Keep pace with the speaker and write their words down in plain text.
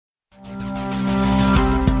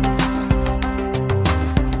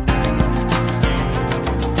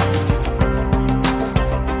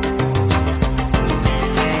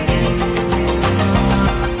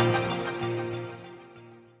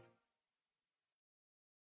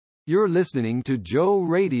You're listening to Joe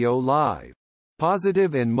Radio Live.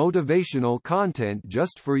 Positive and motivational content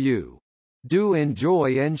just for you. Do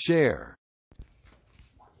enjoy and share.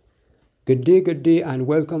 Good day, and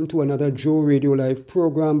welcome to another Joe Radio Live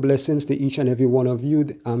program. Blessings to each and every one of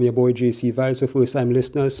you. I'm your boy JC Vibes. So first-time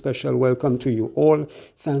listeners, special welcome to you all.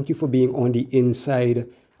 Thank you for being on the inside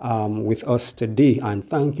with us today, and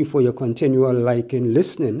thank you for your continual liking,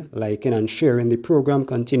 and sharing the program.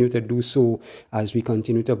 Continue to do so as we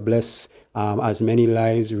continue to bless as many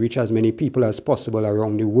lives, reach as many people as possible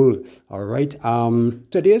around the world. All right.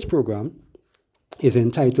 Today's program is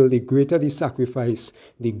entitled "The Greater the Sacrifice,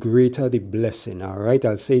 the Greater the Blessing." All right,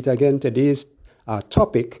 I'll say it again. Today's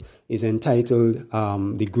topic is entitled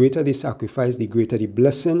 "The Greater the Sacrifice, the Greater the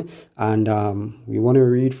Blessing," and we want to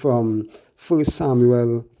read from 1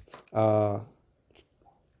 Samuel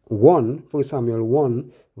 1,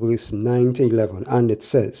 verse 9 to 11, and it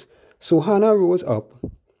says, "So Hannah rose up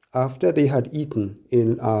after they had eaten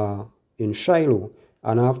in Shiloh,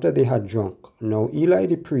 and after they had drunk. Now Eli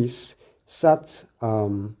the priest sat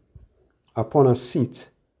upon a seat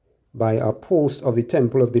by a post of the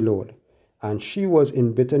temple of the Lord, and she was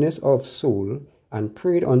in bitterness of soul, and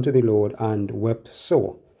prayed unto the Lord, and wept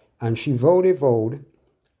sore. And she vowed a vow,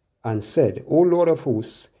 and said, O Lord of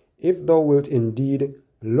hosts, if thou wilt indeed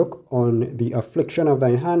look on the affliction of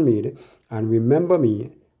thine handmaid, and remember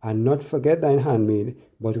me, and not forget thine handmaid,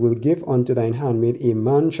 but will give unto thine handmaid a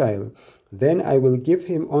man-child, then I will give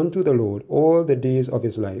him unto the Lord all the days of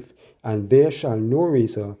his life, and there shall no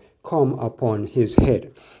razor come upon his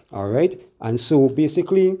head." All right. And so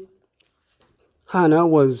basically, Hannah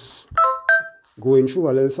was going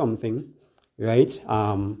through a little something, right?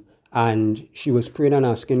 And she was praying and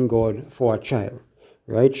asking God for a child,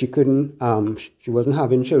 right? She wasn't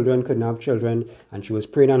having children, couldn't have children, and she was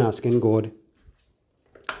praying and asking God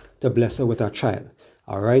to bless her with a child.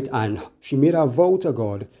 All right. And she made a vow to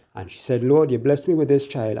God, and she said, Lord, you blessed me with this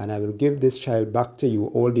child, and I will give this child back to you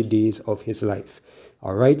all the days of his life.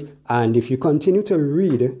 All right. And if you continue to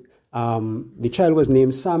read, the child was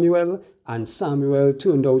named Samuel, and Samuel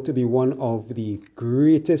turned out to be one of the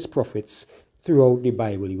greatest prophets throughout the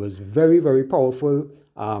Bible. He was very, very powerful.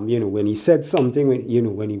 When he said something,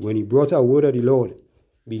 when he brought a word of the Lord,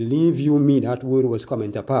 believe you me, that word was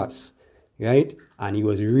coming to pass. Right. And he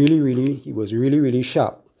was really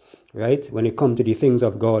sharp. Right, when it comes to the things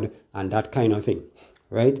of God and that kind of thing,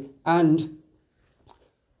 right? And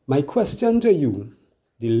my question to you,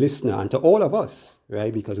 the listener, and to all of us,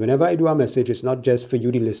 right? Because whenever I do a message, it's not just for you,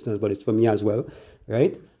 the listeners, but it's for me as well,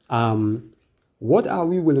 right? What are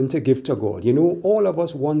we willing to give to God? All of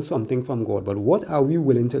us want something from God, but what are we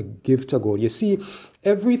willing to give to God? You see,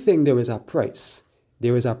 everything, there is a price.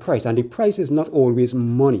 There is a price, and the price is not always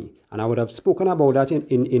money. And I would have spoken about that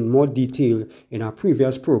in more detail in our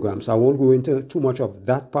previous program, so I won't go into too much of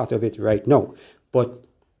that part of it right now. But,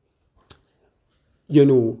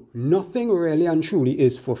 nothing really and truly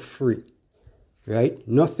is for free, right?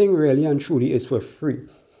 Nothing really and truly is for free,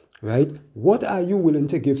 right? What are you willing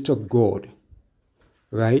to give to God,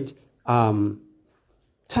 right?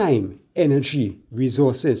 Time, energy,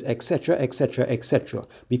 resources, etc., etc., etc.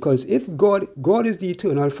 Because if God is the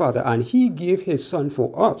eternal Father, and he gave his son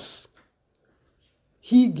for us,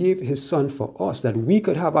 that we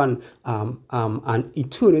could have an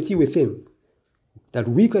eternity with him, that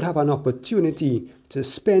we could have an opportunity to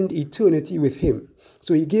spend eternity with him.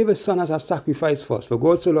 So he gave his son as a sacrifice for us. For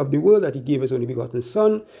God so loved the world that he gave his only begotten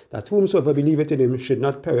son, that whomsoever believeth in him should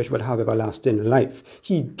not perish but have everlasting life.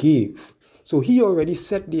 He gave. So he already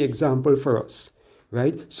set the example for us,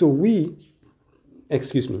 right? So we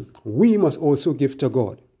must also give to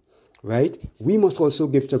God, right? We must also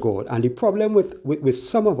give to God. And the problem with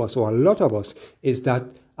some of us, or a lot of us, is that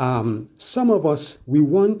some of us, we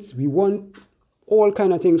want all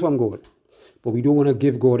kind of things from God, but we don't want to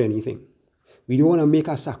give God anything. We don't want to make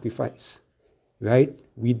a sacrifice, right?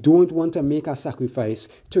 We don't want to make a sacrifice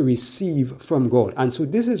to receive from God. And so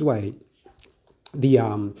this is why the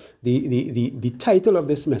title of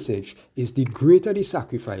this message is "The Greater the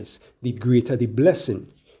Sacrifice, the Greater the Blessing,"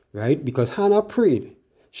 right? Because Hannah prayed.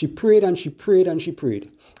 She prayed and she prayed and she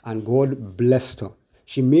prayed, and God blessed her.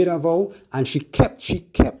 She made a vow, and she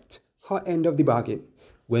kept her end of the bargain.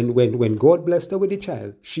 When God blessed her with the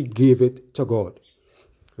child, she gave it to God,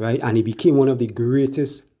 right? And he became one of the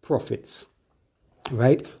greatest prophets,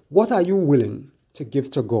 right? What are you willing to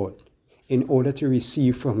give to God in order to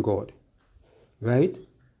receive from God? Right?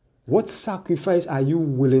 What sacrifice are you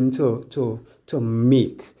willing to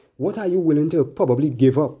make? What are you willing to probably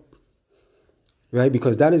give up? Right?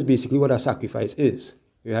 Because that is basically what a sacrifice is.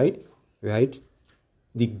 Right?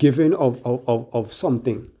 The giving of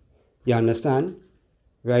something. You understand?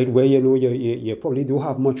 Right? Where, you probably don't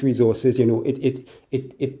have much resources,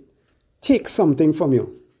 it takes something from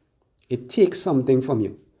you. It takes something from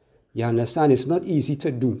you. You understand? It's not easy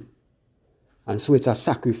to do. And so it's a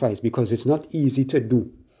sacrifice because it's not easy to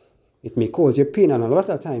do. It may cause you pain, and a lot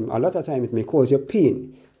of time it may cause you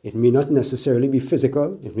pain. It may not necessarily be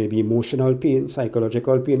physical. It may be emotional pain,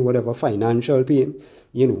 psychological pain, whatever, financial pain,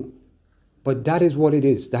 But that is what it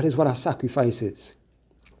is. That is what a sacrifice is.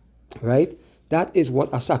 Right? That is what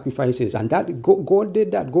a sacrifice is. And that God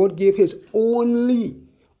did that. God gave his only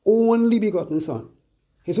begotten son.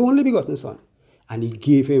 His only begotten son. And he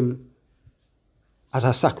gave him as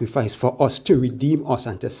a sacrifice for us to redeem us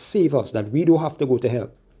and to save us, that we don't have to go to hell.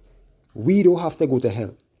 We don't have to go to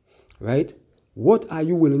hell. Right? What are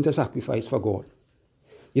you willing to sacrifice for God?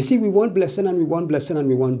 You see, we want blessing and we want blessing and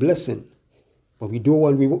we want blessing. But we don't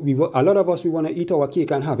want, a lot of us, we want to eat our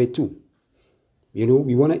cake and have it too. We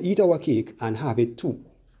want to eat our cake and have it too.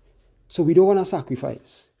 So we don't want to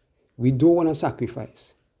sacrifice. We don't want to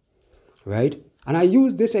sacrifice. Right? And I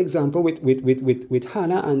use this example with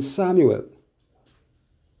Hannah and Samuel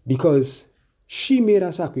because she made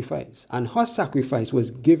a sacrifice, and her sacrifice was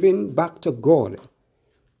given back to God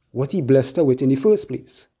what he blessed her with in the first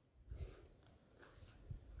place.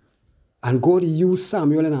 And God used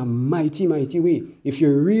Samuel in a mighty, mighty way. If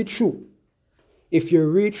you read through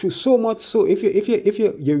so much so, if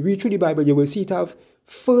you read through the Bible, you will see it have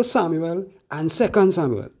 1 Samuel and 2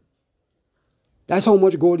 Samuel. That's how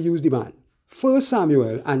much God used the man. 1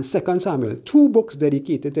 Samuel and 2 Samuel, 2 books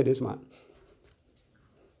dedicated to this man.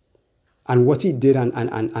 And what he did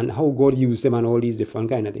and how God used him and all these different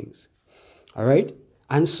kind of things. All right?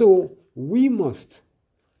 And so we must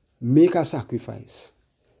make a sacrifice.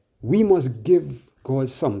 We must give God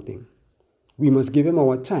something. We must give him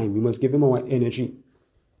our time. We must give him our energy.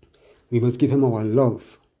 We must give him our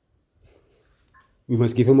love. We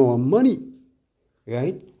must give him our money.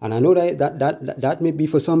 Right? And I know that may be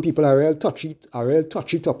for some people a real touchy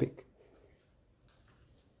topic.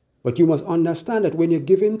 But you must understand that when you're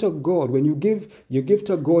giving to God, when you give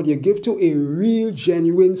to God, you give to a real,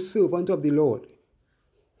 genuine servant of the Lord.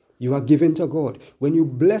 You are giving to God. When you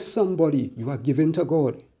bless somebody, you are giving to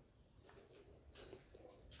God.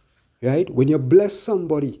 Right? When you bless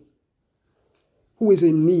somebody who is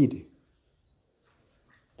in need,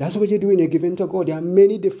 that's what you're doing. You're giving to God. There are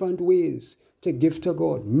many different ways to give to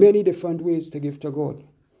God. Many different ways to give to God.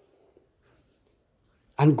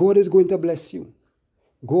 And God is going to bless you.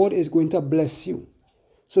 God is going to bless you.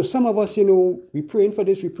 So some of us, we're praying for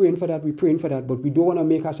this, we're praying for that, but we don't want to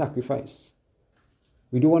make a sacrifice.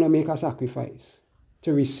 We don't want to make a sacrifice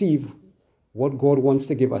to receive what God wants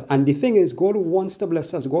to give us. And the thing is, God wants to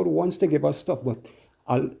bless us. God wants to give us stuff. But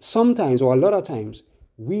sometimes, or a lot of times,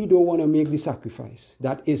 we don't want to make the sacrifice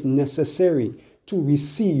that is necessary to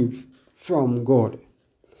receive from God.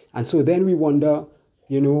 And so then we wonder,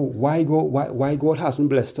 why God hasn't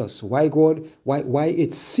blessed us. Why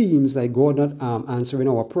it seems like God not answering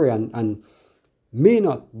our prayer and may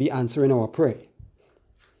not be answering our prayer.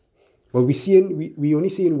 But we only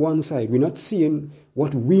seeing one side. We're not seeing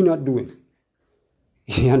what we're not doing.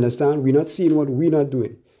 You understand? We're not seeing what we're not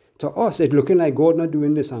doing. To us, it's looking like God not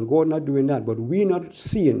doing this and God not doing that. But we're not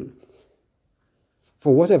seeing,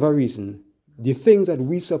 for whatever reason, the things that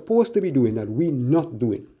we're supposed to be doing that we're not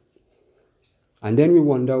doing. And then we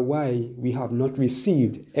wonder why we have not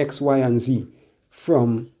received X, Y, and Z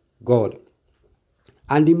from God.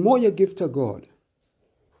 And the more you give to God,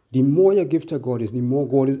 is the more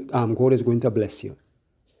God is going to bless you.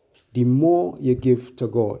 The more you give to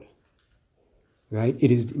God, right? It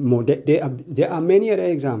is more. There are many other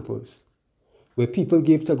examples where people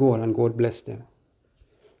give to God and God bless them,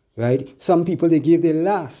 right? Some people, they gave their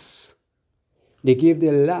last. They gave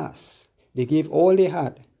all they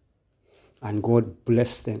had, and God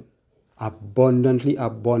blessed them abundantly.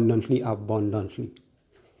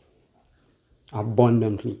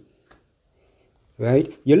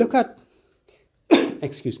 Right? You look at,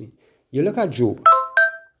 you look at Job.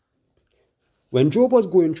 When Job was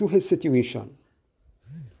going through his situation,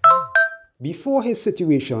 before his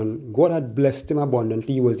situation, God had blessed him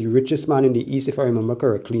abundantly. He was the richest man in the East, if I remember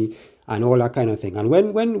correctly, and all that kind of thing. And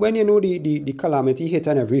when the calamity hit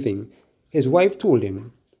and everything, his wife told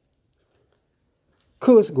him,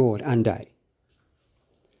 curse God and die.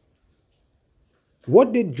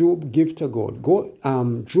 What did Job give to God?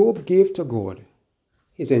 Job gave to God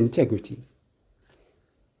his integrity.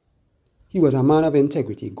 He was a man of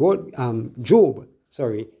integrity. Job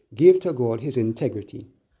gave to God his integrity.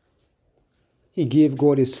 He gave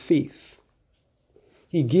God his faith.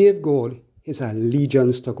 He gave God his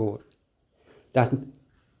allegiance to God. That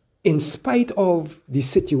in spite of the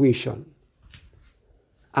situation,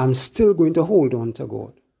 I'm still going to hold on to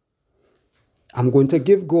God. I'm going to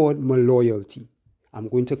give God my loyalty. I'm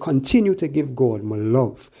going to continue to give God my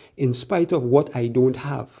love in spite of what I don't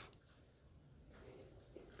have.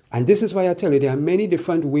 And this is why I tell you there are many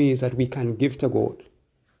different ways that we can give to God.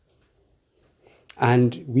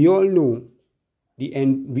 And we all know the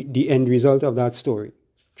end result of that story.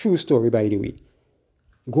 True story, by the way.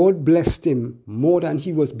 God blessed him more than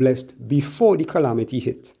he was blessed before the calamity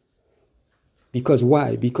hit. Because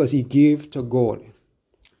why? Because he gave to God.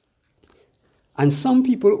 And some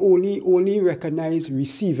people only recognize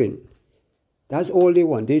receiving. That's all they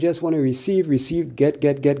want. They just want to receive, get.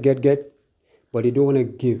 But they don't want to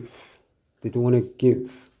give. They don't want to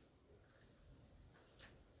give.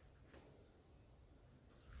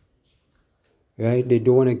 Right? They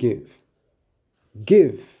don't want to give.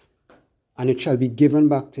 Give, and it shall be given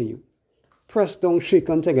back to you. Pressed down,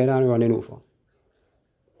 shaken together, and running over.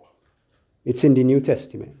 It's in the New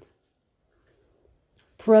Testament.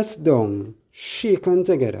 Pressed down, shaken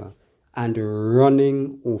together, and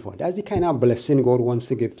running over. That's the kind of blessing God wants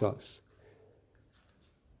to give to us.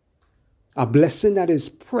 A blessing that is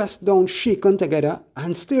pressed down, shaken together,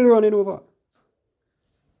 and still running over.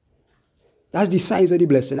 That's the size of the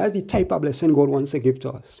blessing. That's the type of blessing God wants to give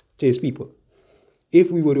to us, to his people.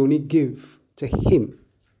 If we would only give to him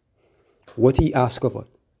what he asks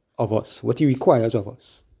of us, what he requires of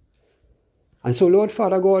us. And so, Lord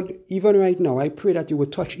Father God, even right now, I pray that you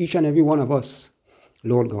would touch each and every one of us,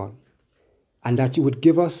 Lord God, and that you would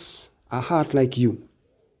give us a heart like you,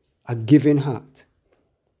 a giving heart,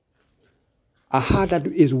 a heart that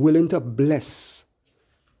is willing to bless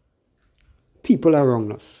people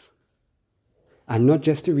around us, and not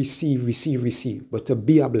just to receive, but to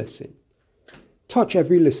be a blessing. Touch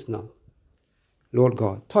every listener, Lord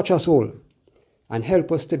God. Touch us all and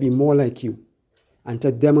help us to be more like you and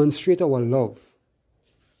to demonstrate our love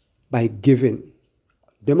by giving.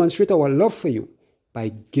 Demonstrate our love for you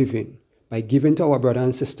by giving to our brother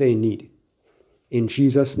and sister in need. In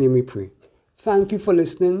Jesus' name we pray. Thank you for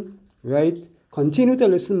listening, right? Continue to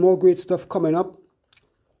listen. More great stuff coming up,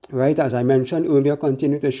 right? As I mentioned earlier,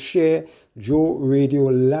 continue to share Joe Radio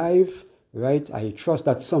Live. Right? I trust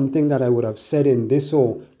that something that I would have said in this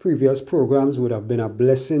or previous programs would have been a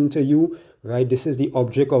blessing to you. Right? This is the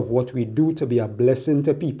object of what we do, to be a blessing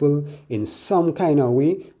to people in some kind of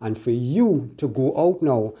way, and for you to go out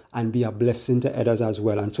now and be a blessing to others as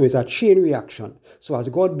well. And so it's a chain reaction. So as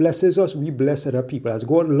God blesses us, we bless other people. As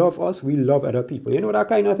God loves us, we love other people. You know that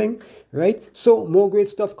kind of thing? Right? So more great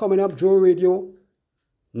stuff coming up. Joe Radio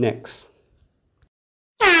next.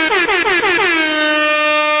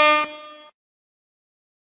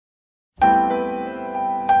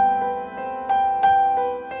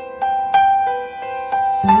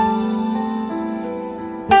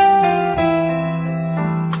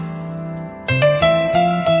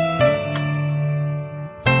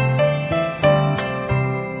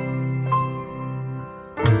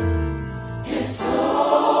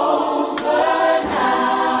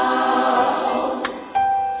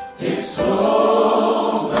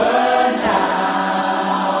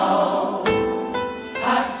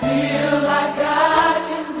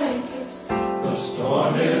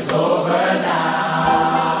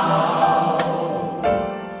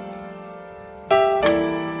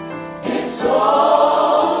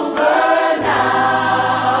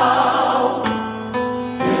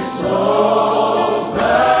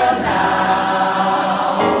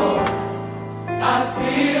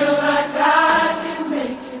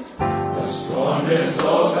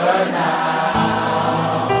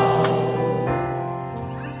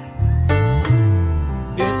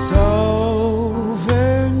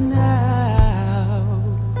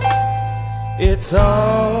 It's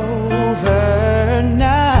over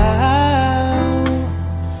now.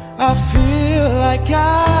 I feel like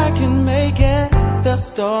I can make it. The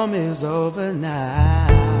storm is over now.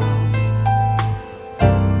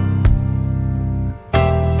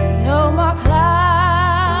 No more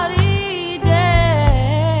cloudy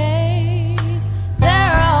days.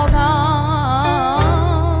 They're all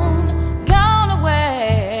gone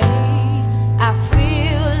away. I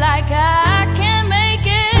feel like I can make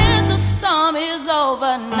it. The storm is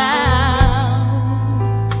over now.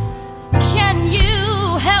 Can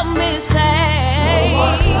you help me say? No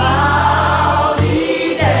more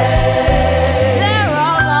cloudy days. They're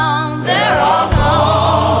all gone.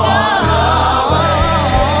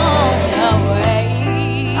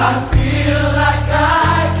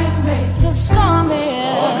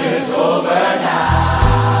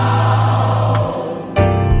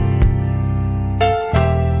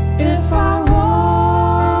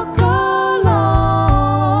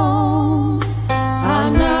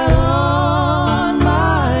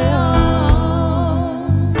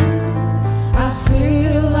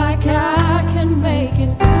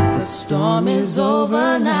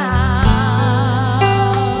 over now.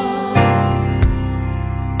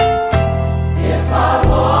 If I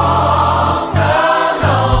walk alone, I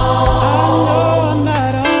know I'm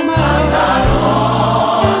not on my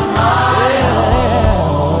own.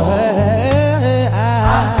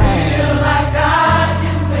 I feel like I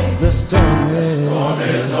can make the storm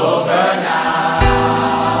is over now.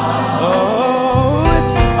 Oh,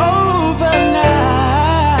 it's over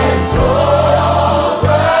now. It's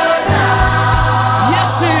over now.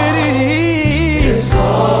 Yes, it is. It's over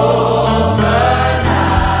now.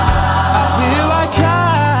 I feel like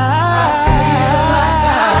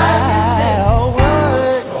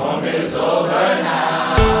the storm is over now.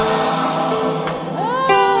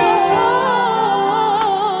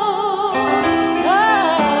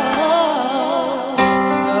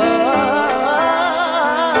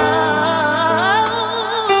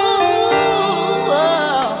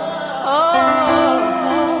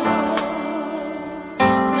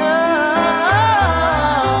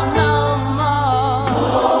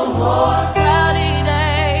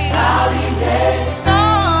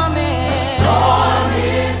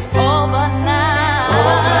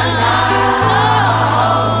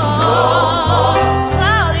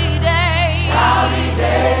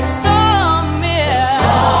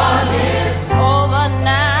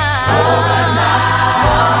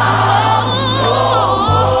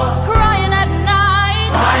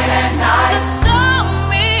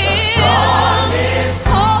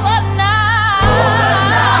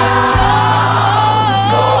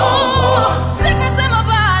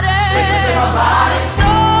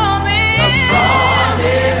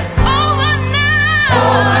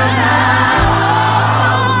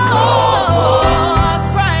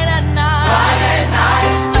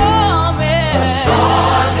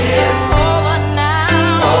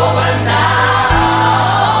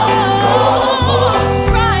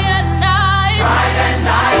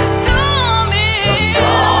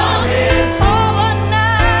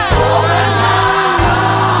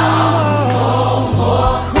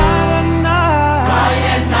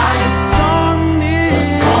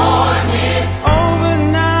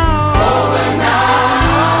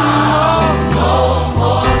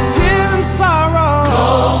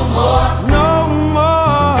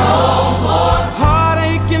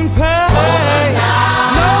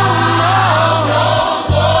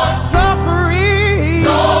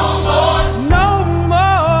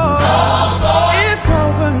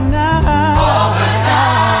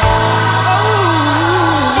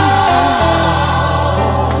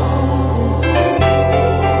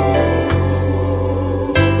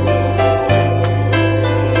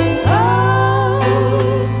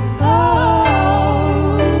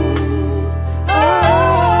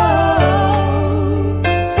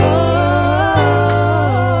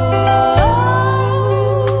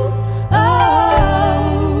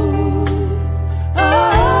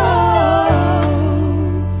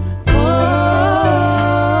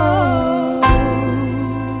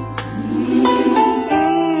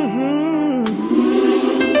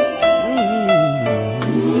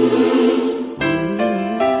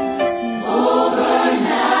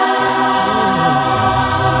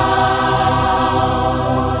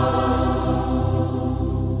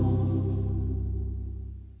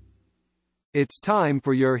 It's time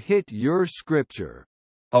for your Hit Your Scripture.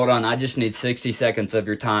 Hold on, I just need 60 seconds of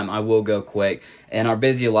your time. I will go quick. In our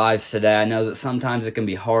busy lives today, I know that sometimes it can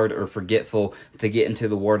be hard or forgetful to get into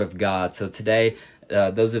the Word of God. So today,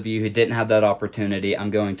 those of you who didn't have that opportunity,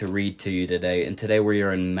 I'm going to read to you today. And today we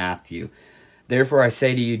are in Matthew. Therefore I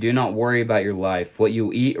say to you, do not worry about your life, what you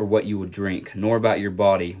will eat or what you will drink, nor about your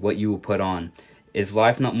body, what you will put on. Is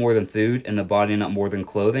life not more than food, and the body not more than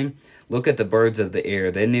clothing? Look at the birds of the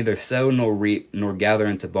air. They neither sow nor reap nor gather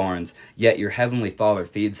into barns, yet your heavenly Father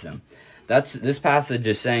feeds them. This passage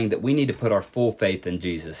is saying that we need to put our full faith in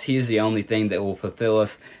Jesus. He is the only thing that will fulfill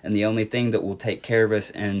us and the only thing that will take care of us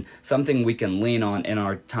and something we can lean on in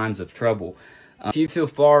our times of trouble. If you feel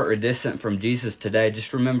far or distant from Jesus today,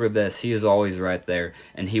 just remember this. He is always right there,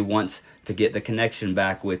 and He wants to get the connection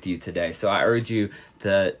back with you today. So I urge you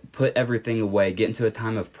to put everything away, get into a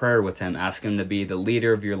time of prayer with Him, ask Him to be the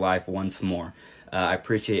leader of your life once more. I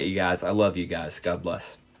appreciate you guys. I love you guys. God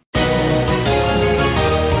bless.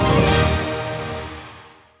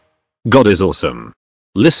 God is awesome.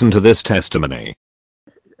 Listen to this testimony.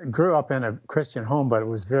 Grew up in a Christian home, but it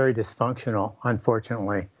was very dysfunctional,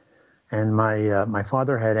 unfortunately. And my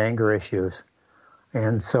father had anger issues.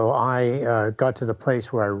 And so I got to the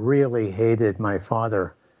place where I really hated my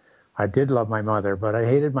father. I did love my mother, but I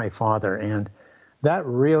hated my father. And that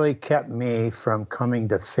really kept me from coming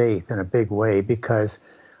to faith in a big way, because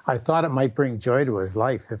I thought it might bring joy to his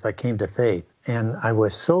life if I came to faith. And I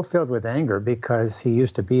was so filled with anger because he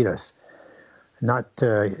used to beat us. Not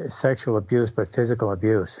sexual abuse, but physical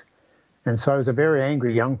abuse. And so I was a very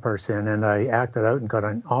angry young person, and I acted out and got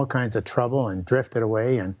in all kinds of trouble and drifted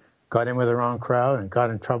away and got in with the wrong crowd and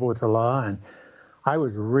got in trouble with the law. And I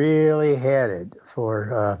was really headed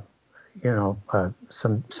for,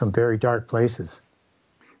 some very dark places.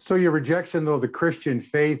 So your rejection, though, of the Christian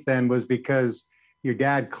faith then was because your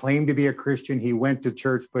dad claimed to be a Christian. He went to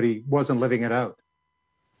church, but he wasn't living it out.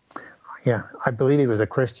 Yeah, I believe he was a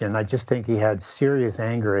Christian. I just think he had serious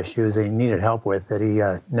anger issues that he needed help with that he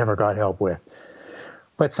never got help with.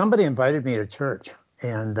 But somebody invited me to church,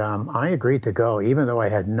 and I agreed to go, even though I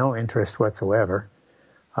had no interest whatsoever.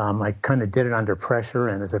 I kind of did it under pressure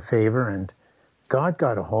and as a favor, and God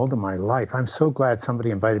got a hold of my life. I'm so glad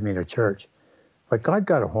somebody invited me to church. But God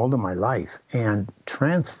got a hold of my life and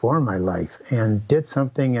transformed my life and did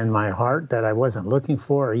something in my heart that I wasn't looking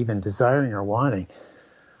for or even desiring or wanting.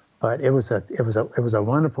 But it was a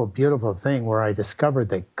wonderful, beautiful thing where I discovered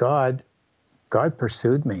that God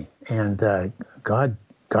pursued me, and God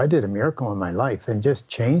did a miracle in my life and just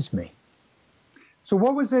changed me. So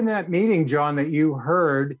what was in that meeting, John, that you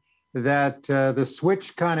heard that the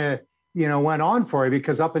switch kind of went on for you?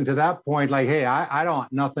 Because up until that point, like, hey, I don't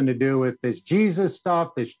want nothing to do with this Jesus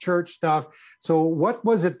stuff, this church stuff. So what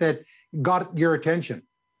was it that got your attention?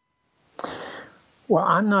 Well,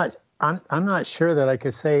 I'm not sure that I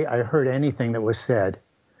could say I heard anything that was said.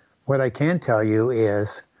 What I can tell you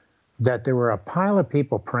is that there were a pile of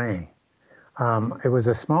people praying. It was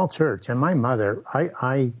a small church, and my mother,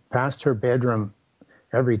 I passed her bedroom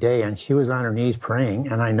every day, and she was on her knees praying,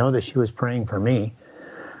 and I know that she was praying for me.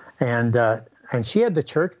 And she had the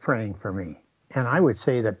church praying for me. And I would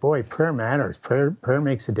say that, boy, prayer matters. Prayer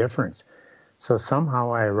makes a difference. So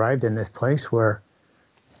somehow I arrived in this place where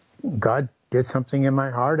God did something in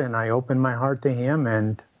my heart, and I opened my heart to him,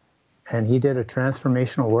 and he did a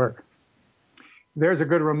transformational work. There's a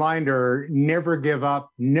good reminder: never give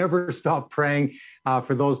up, never stop praying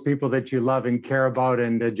for those people that you love and care about.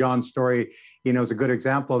 And John's story, is a good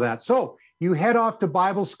example of that. So you head off to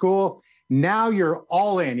Bible school. Now you're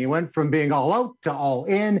all in. You went from being all out to all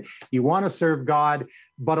in. You want to serve God.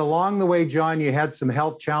 But along the way, John, you had some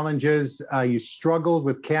health challenges. You struggled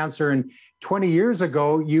with cancer. And 20 years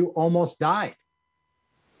ago, you almost died.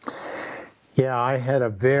 Yeah, I had a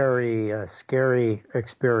very scary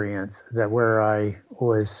experience where I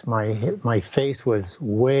was, my face was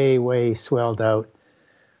way, way swelled out.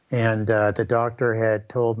 And the doctor had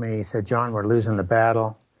told me, he said, John, we're losing the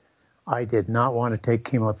battle. I did not want to take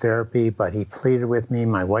chemotherapy, but he pleaded with me.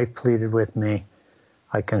 My wife pleaded with me.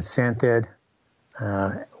 I consented,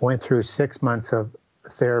 went through 6 months of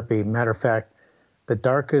therapy. Matter of fact, the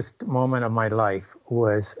darkest moment of my life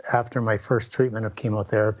was after my first treatment of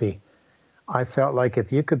chemotherapy. I felt like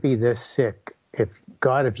if you could be this sick, if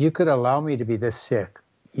you could allow me to be this sick,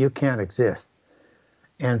 you can't exist.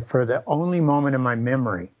 And for the only moment in my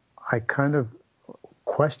memory, I kind of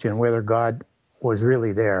questioned whether God was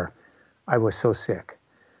really there. I was so sick.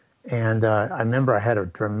 And I remember I had a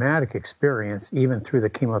dramatic experience, even through the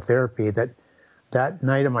chemotherapy, that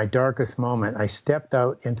night of my darkest moment, I stepped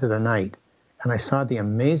out into the night and I saw the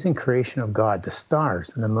amazing creation of God, the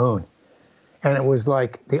stars and the moon. And it was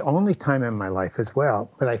like the only time in my life as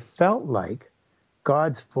well, but I felt like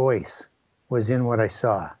God's voice was in what I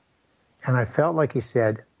saw. And I felt like he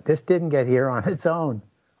said, this didn't get here on its own.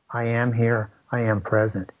 I am here. I am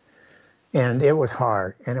present. And it was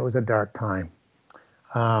hard, and it was a dark time.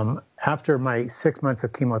 After my 6 months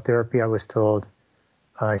of chemotherapy, I was told,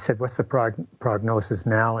 I said, what's the prognosis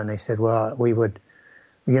now? And they said, well, we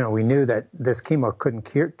knew that this chemo couldn't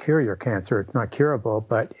cure your cancer. It's not curable,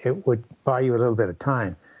 but it would buy you a little bit of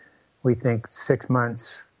time. We think 6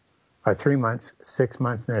 months, or 3 months, 6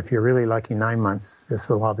 months, and if you're really lucky, 9 months, this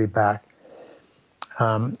will all be back.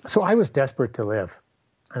 So I was desperate to live.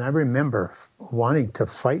 And I remember wanting to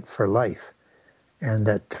fight for life. And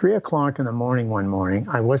at 3 o'clock in the morning one morning,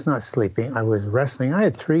 I was not sleeping. I was wrestling. I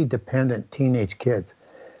had 3 dependent teenage kids.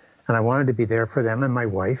 And I wanted to be there for them and my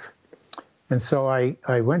wife. And so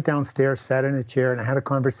I went downstairs, sat in a chair, and I had a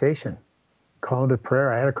conversation. Called to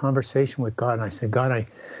prayer. I had a conversation with God. And I said, God,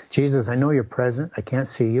 Jesus, I know you're present. I can't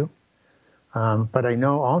see you. But I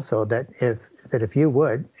know also that if you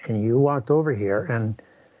would, and you walked over here, and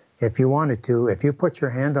if you wanted to, if you put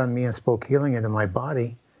your hand on me and spoke healing into my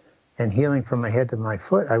body and healing from my head to my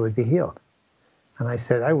foot, I would be healed. And I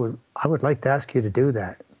said, I would like to ask you to do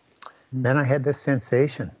that. Mm-hmm. Then I had this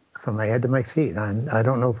sensation from my head to my feet. And I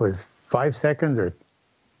don't know if it was 5 seconds or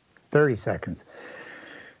 30 seconds.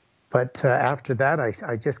 But after that,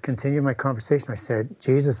 I just continued my conversation. I said,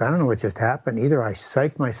 Jesus, I don't know what just happened. Either I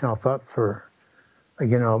psyched myself up for,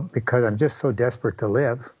 because I'm just so desperate to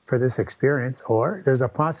live for this experience, or there's a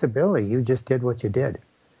possibility you just did what you did.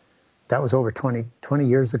 That was over 20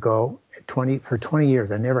 years ago. For 20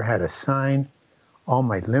 years, I never had a sign. All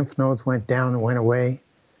my lymph nodes went down and went away.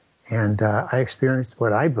 And I experienced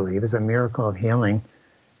what I believe is a miracle of healing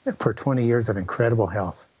for 20 years of incredible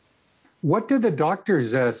health. What did the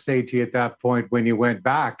doctors say to you at that point when you went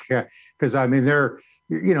back? Because they're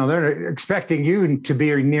expecting you to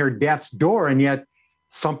be near death's door, and yet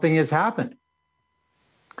something has happened.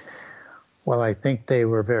 Well, I think they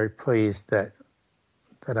were very pleased that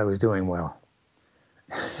I was doing well.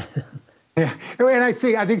 Yeah, and I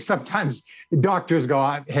think sometimes doctors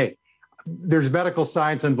go, "Hey, there's medical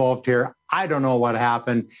science involved here. I don't know what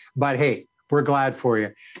happened, but hey, we're glad for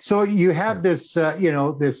you." So you have this,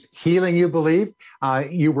 this healing, you believe.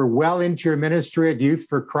 You were well into your ministry at Youth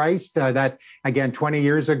for Christ, that, again, 20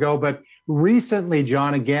 years ago. But recently,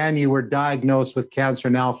 John, again, you were diagnosed with cancer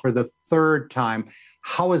now for the third time.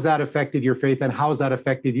 How has that affected your faith, and how has that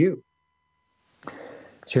affected you?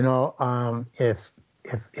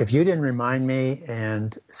 If you didn't remind me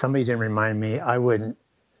and somebody didn't remind me, I wouldn't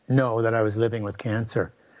know that I was living with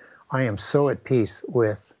cancer. I am so at peace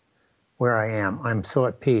with where I am. I'm so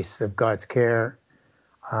at peace of God's care.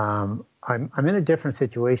 I'm in a different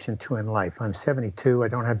situation too in life. I'm 72. I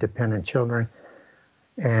don't have dependent children,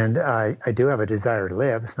 and I do have a desire to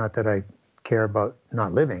live. It's not that I care about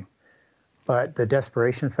not living, but the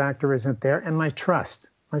desperation factor isn't there, and my trust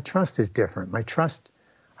is different.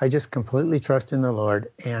 I just completely trust in the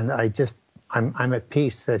Lord, and I'm at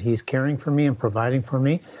peace that He's caring for me and providing for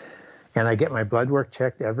me. And I get my blood work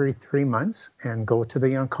checked every 3 months and go to the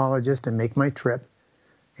oncologist and make my trip.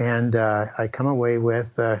 And I come away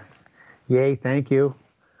with, yay, thank you.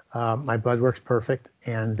 My blood work's perfect,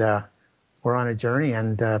 and we're on a journey.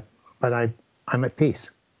 But I'm at peace.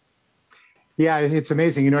 Yeah, it's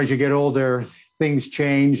amazing. As you get older, things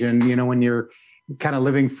change, and when you're kind of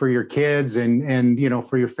living for your kids and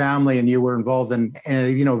for your family, and you were involved in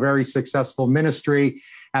very successful ministry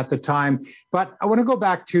at the time. But I want to go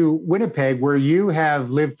back to Winnipeg, where you have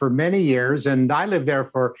lived for many years, and I lived there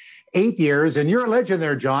for 8 years, and you're a legend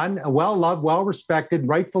there, John. Well loved, well respected,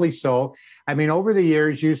 rightfully so. Over the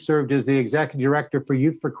years, you served as the executive director for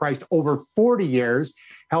Youth for Christ over 40 years,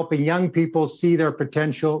 helping young people see their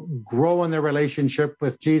potential, grow in their relationship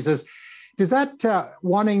with Jesus. Does that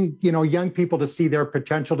wanting, young people to see their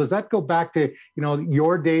potential, does that go back to,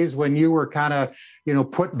 your days when you were kind of,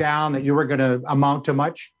 put down that you were going to amount to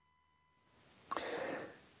much?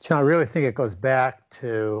 John, I really think it goes back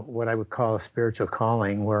to what I would call a spiritual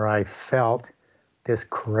calling, where I felt this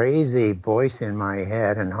crazy voice in my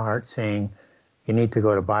head and heart saying, you need to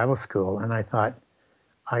go to Bible school. And I thought,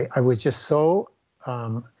 I was just so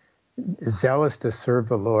zealous to serve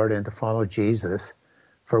the Lord and to follow Jesus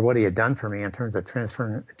for what He had done for me in terms of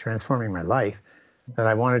transforming my life, that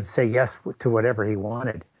I wanted to say yes to whatever He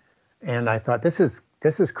wanted. And I thought, this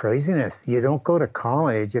is craziness. You don't go to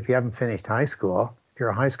college if you haven't finished high school, if you're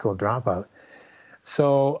a high school dropout.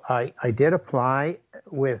 So I did apply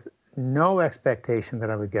with no expectation that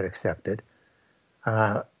I would get accepted.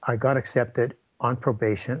 I got accepted on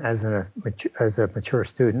probation as a mature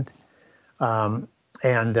student.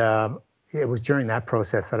 And it was during that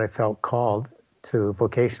process that I felt called to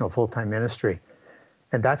vocational full-time ministry.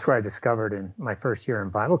 And that's where I discovered in my first year in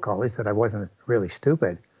Bible college that I wasn't really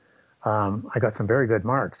stupid. I got some very good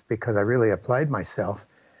marks because I really applied myself.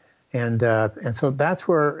 And so that's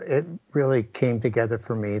where it really came together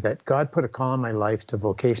for me, that God put a call in my life to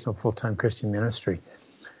vocational full-time Christian ministry.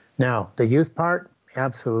 Now, the youth part,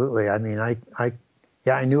 absolutely. I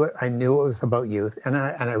knew it. I knew it was about youth, and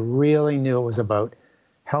I really knew it was about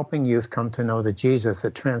helping youth come to know the Jesus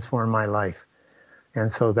that transformed my life. And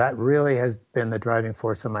so that really has been the driving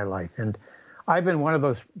force of my life. And I've been one of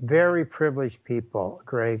those very privileged people,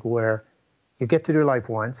 Greg, where you get to do life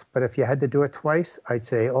once, but if you had to do it twice, I'd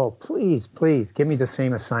say, oh, please, give me the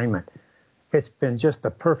same assignment. It's been just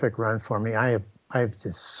the perfect run for me. I have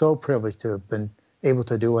just so privileged to have been able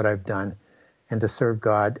to do what I've done and to serve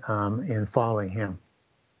God in following Him.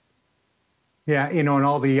 Yeah, and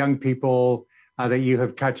all the young people that you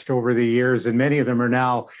have touched over the years, and many of them are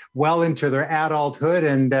now well into their adulthood,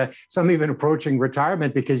 and some even approaching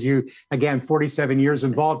retirement, because you, again, 47 years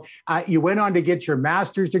involved. You went on to get your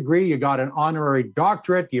master's degree. You got an honorary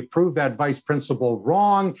doctorate. You proved that vice principal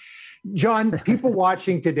wrong. John, people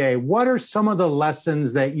watching today, what are some of the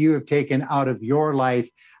lessons that you have taken out of your life,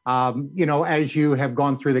 as you have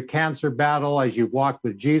gone through the cancer battle, as you've walked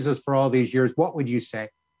with Jesus for all these years? What would you say?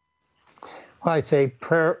 Well, I say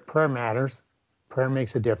prayer matters. Prayer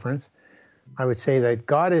makes a difference. I would say that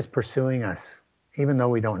God is pursuing us, even though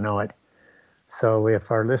we don't know it. So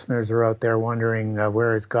if our listeners are out there wondering,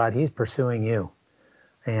 where is God? He's pursuing you.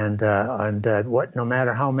 And no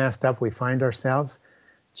matter how messed up we find ourselves,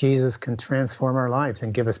 Jesus can transform our lives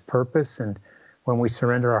and give us purpose. And when we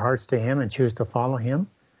surrender our hearts to Him and choose to follow Him.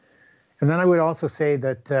 And then I would also say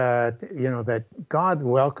that, that God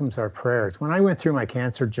welcomes our prayers. When I went through my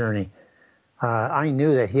cancer journey, I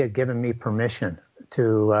knew that He had given me permission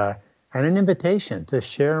to, and an invitation to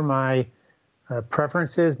share my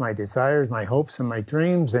preferences, my desires, my hopes and my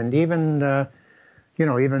dreams, and even,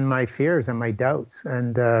 even my fears and my doubts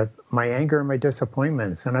and my anger and my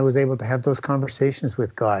disappointments. And I was able to have those conversations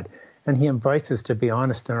with God. And He invites us to be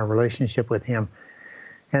honest in our relationship with Him.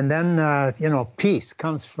 And then, peace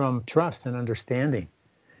comes from trust and understanding.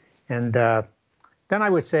 And then I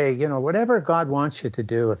would say, whatever God wants you to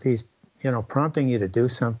do, if He's, prompting you to do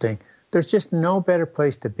something, there's just no better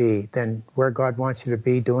place to be than where God wants you to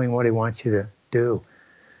be, doing what He wants you to do.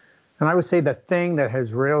 And I would say the thing that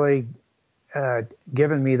has really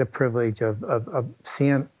given me the privilege of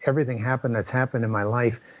seeing everything happen that's happened in my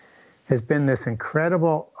life has been this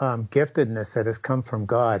incredible giftedness that has come from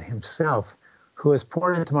God Himself, who has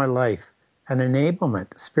poured into my life an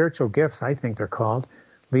enablement, spiritual gifts, I think they're called,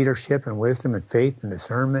 leadership and wisdom and faith and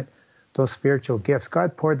discernment, those spiritual gifts.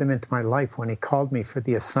 God poured them into my life when He called me for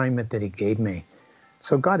the assignment that He gave me.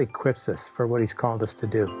 So God equips us for what He's called us to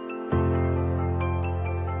do.